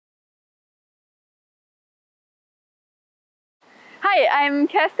Hi, I'm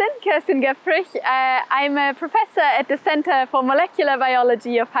Kerstin Göpfrich. I'm a professor at the Center for Molecular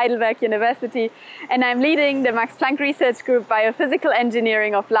Biology of Heidelberg University, and I'm leading the Max Planck Research Group Biophysical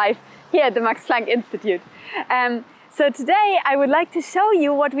Engineering of Life here at the Max Planck Institute. So today I would like to show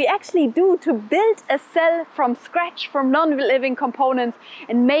you what we actually do to build a cell from scratch, from non-living components,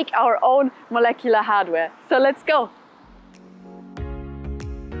 and make our own molecular hardware. So let's go!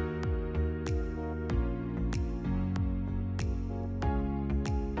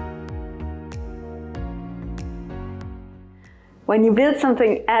 When you build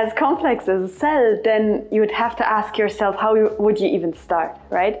something as complex as a cell, then you would have to ask yourself, how would you even start,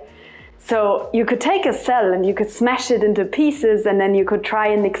 right? So you could take a cell and you could smash it into pieces, and then you could try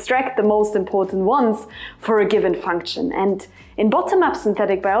and extract the most important ones for a given function. And in bottom-up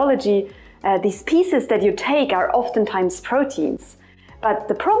synthetic biology, these pieces that you take are oftentimes proteins. But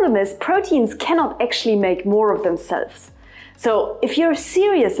the problem is proteins cannot actually make more of themselves. So if you're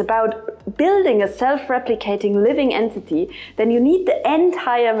serious about building a self-replicating living entity, then you need the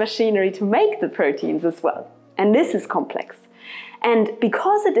entire machinery to make the proteins as well. And this is complex. And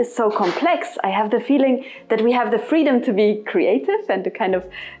because it is so complex, I have the feeling that we have the freedom to be creative and to kind of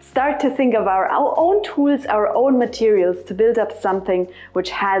start to think of our own tools, our own materials to build up something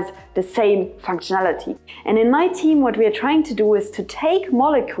which has the same functionality. And in my team, what we are trying to do is to take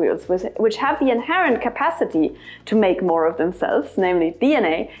molecules which have the inherent capacity to make more of themselves, namely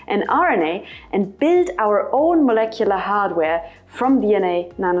DNA and RNA, and build our own molecular hardware from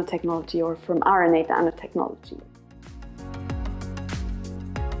DNA nanotechnology or from RNA nanotechnology.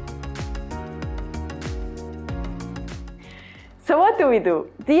 So what do we do?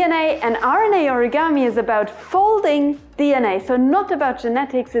 DNA and RNA origami is about folding DNA, so not about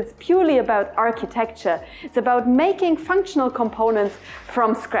genetics, it's purely about architecture. It's about making functional components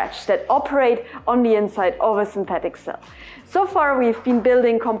from scratch that operate on the inside of a synthetic cell. So far we've been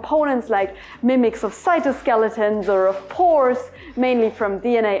building components like mimics of cytoskeletons or of pores, mainly from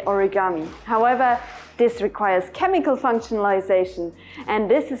DNA origami. However, this requires chemical functionalization, and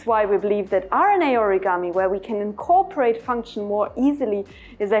this is why we believe that RNA origami, where we can incorporate function more easily,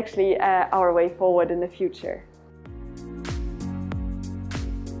 is actually our way forward in the future.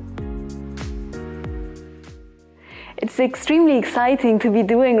 It's extremely exciting to be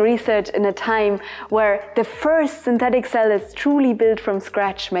doing research in a time where the first synthetic cell is truly built from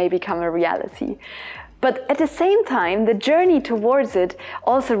scratch may become a reality. But at the same time, the journey towards it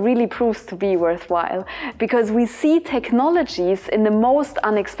also really proves to be worthwhile, because we see technologies in the most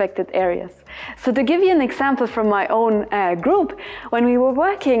unexpected areas. So to give you an example from my own group, when we were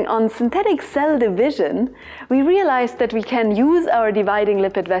working on synthetic cell division, we realized that we can use our dividing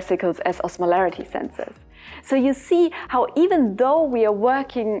lipid vesicles as osmolarity sensors. So you see how even though we are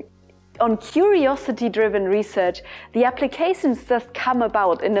working on curiosity-driven research, the applications just come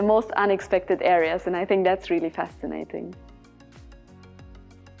about in the most unexpected areas, and I think that's really fascinating.